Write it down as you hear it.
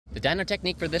The dyno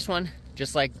technique for this one,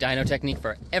 just like dyno technique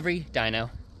for every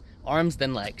dyno, arms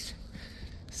then legs.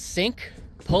 Sink,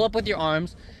 pull up with your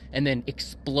arms, and then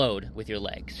explode with your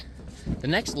legs. The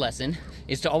next lesson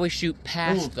is to always shoot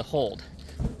past the hold.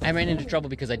 I ran into trouble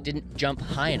because I didn't jump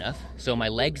high enough, so my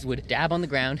legs would dab on the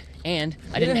ground, and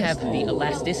I didn't have the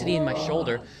elasticity in my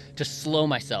shoulder to slow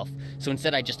myself. So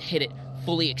instead I just hit it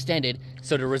fully extended.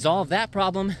 So to resolve that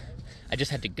problem, I just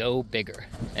had to go bigger.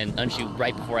 And Anshu,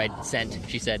 right before I sent,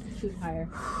 she said, shoot higher.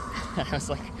 I was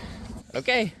like,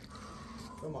 okay.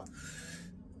 Come on.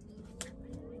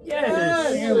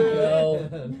 Yes! There we go.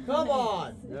 Come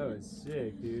on! That was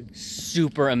sick, dude.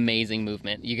 Super amazing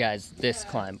movement. You guys, this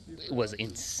climb was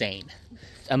insane.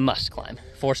 A must climb.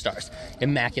 4 stars.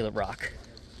 Immaculate rock.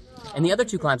 And the other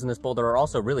 2 climbs in this boulder are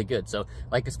also really good, so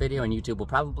like this video on YouTube, we'll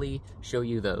probably show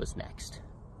you those next.